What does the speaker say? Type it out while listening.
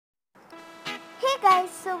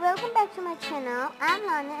Guys, so welcome back to my channel. I'm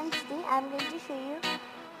Lana and today I'm going to show you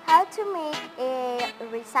how to make a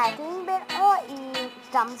recycling bin or a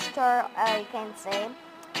dumpster, you can say.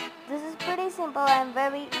 This is pretty simple and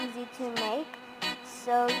very easy to make.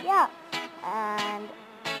 So yeah, and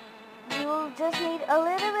you'll just need a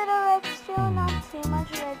little bit of redstone, not too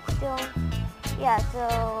much redstone. Yeah,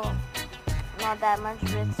 so not that much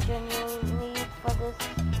redstone you'll need for this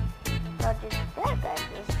project. Yeah, guys,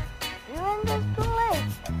 just ruined this too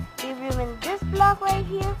late. We ruined this block right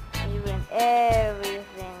here. We ruined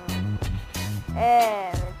everything.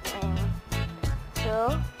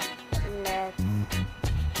 So let's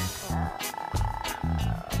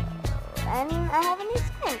and I have a new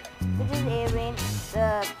skin, which is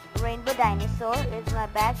a rainbow dinosaur. It's my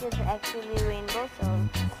back is actually rainbow, so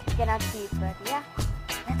you cannot see it, but yeah,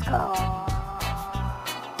 let's go.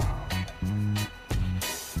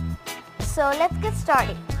 So let's get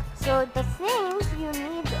started. So the things you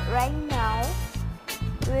need right now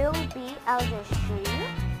will be, I'll just show you.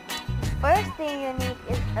 First thing you need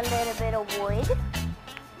is a little bit of wood.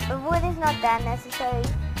 Wood is not that necessary,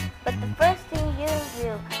 but the first thing you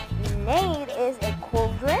will need is a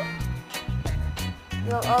cauldron.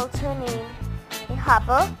 You'll also need a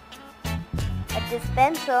hopper, a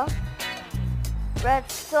dispenser,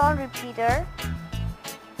 redstone repeater,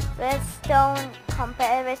 redstone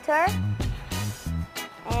comparator,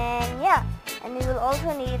 and yeah, and you will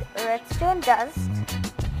also need redstone dust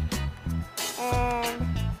and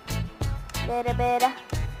a little bit of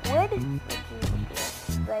wood, which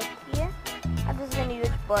is right here. I'm just going to use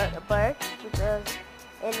birch because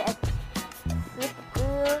it looks super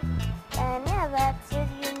cool. And yeah, that's it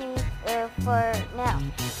you need for now.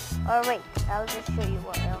 Or wait, I'll just show you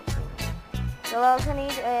what else you need. You'll also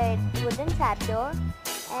need a wooden trapdoor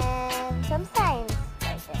and some signs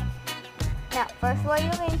right there. Now, first what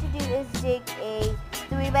you're going to do is dig a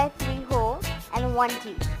 3x3 hole and 1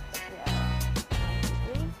 deep. So,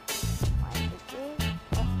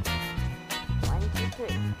 1, 2, 3,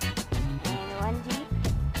 and 1 deep.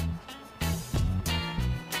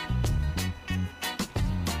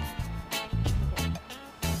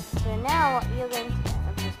 So now what you're going to,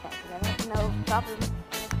 no problem.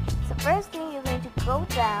 So first thing you're going to go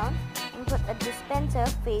down and put a dispenser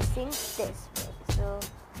facing this way. So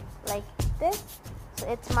like this. So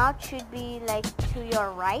its mouth should be like to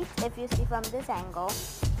your right. If you see from this angle,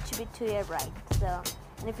 it should be to your right. So,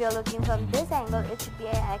 and if you're looking from this angle, it should be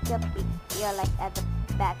like you're like at the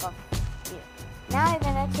back of you. Now you're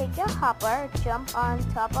gonna take your hopper, jump on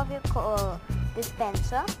top of your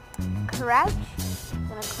dispenser, crouch,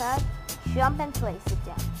 jump and place it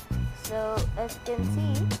down. So as you can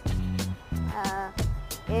see,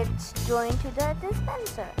 it's joined to the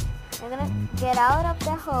dispenser. You're gonna get out of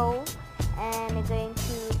the hole and you're going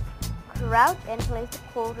to crouch and place the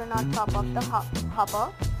cauldron on top of the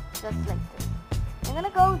hopper, just like this. You're gonna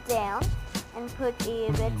go down and put a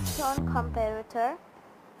redstone comparator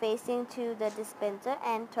facing to the dispenser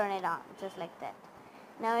and turn it on, just like that.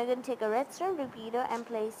 Now you're gonna take a redstone repeater and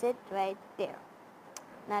place it right there.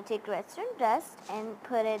 Now take redstone dust and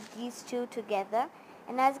put these two together.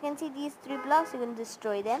 And as you can see, these 3 blocks, you're gonna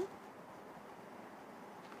destroy them.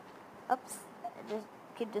 Oops, just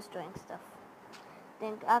keep destroying stuff.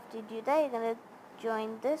 Then after you do that, you're gonna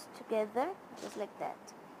join this together just like that.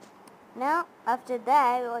 Now after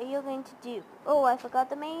that, what you're going to do, oh, I forgot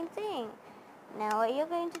the main thing. Now what you're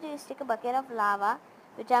going to do is take a bucket of lava,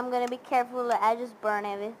 which I'm gonna be careful that I just burn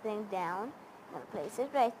everything down. I'm gonna place it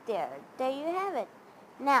right there. There you have it.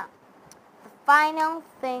 Now the final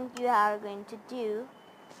thing you are going to do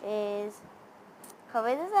is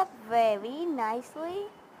cover this up very nicely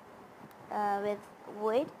with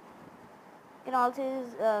wood. You can also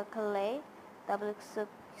use clay. That looks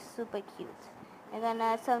super cute. You're gonna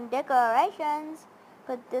add some decorations.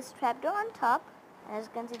 Put this trapdoor on top. As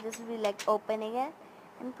you can see, this will be like opening it.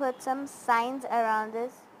 And put some signs around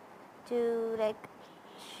this to like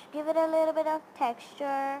give it a little bit of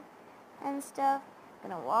texture and stuff.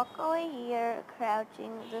 Gonna walk over here,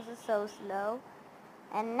 crouching. This is so slow.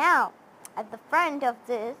 And now at the front of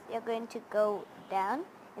this, you're going to go down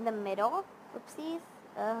in the middle. Oopsies.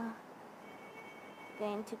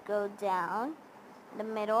 Going to go down in the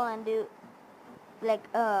middle and do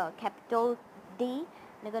like capital D.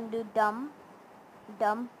 You're gonna do dumpster,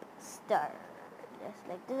 just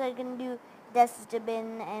like this. You're gonna do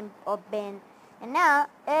wastebin or bin. And now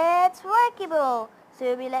it's workable. So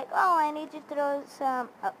you'll be like, oh, I need to throw some.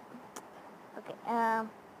 Oh, okay.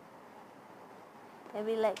 You'll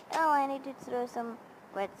be like, oh, I need to throw some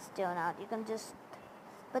redstone out. You can just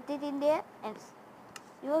put it in there, and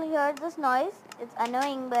you will hear this noise. It's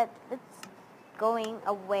annoying, but it's going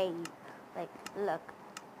away. Like, look.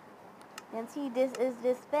 You can see this is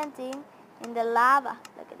dispensing in the lava.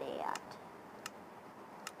 Look at that.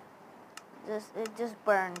 It just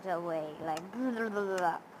burns away. Like, blah, blah,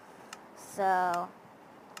 blah. So,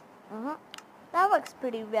 that works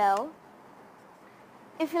pretty well.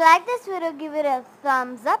 If you like this video, give it a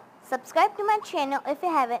thumbs up. Subscribe to my channel if you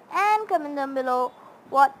haven't, and comment down below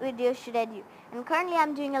what video should I do. And currently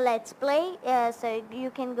I'm doing a let's play, so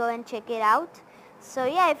you can go and check it out. So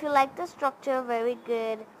yeah, if you like the structure, very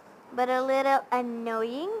good, but a little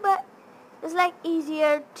annoying, but it's like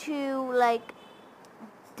easier to like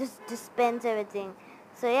just dispense everything.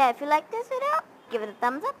 So yeah, if you like this video, give it a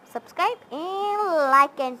thumbs up, subscribe, and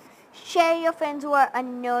like, and share your friends who are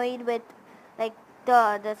annoyed with like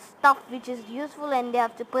the stuff which is useful, and they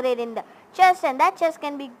have to put it in the chest, and that chest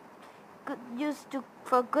can be used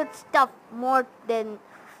for good stuff more than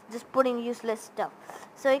just putting useless stuff.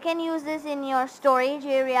 So you can use this in your storage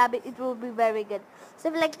area, but it will be very good. So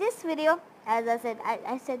if you like this video, as I said,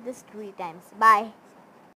 I said this 3 times. Bye.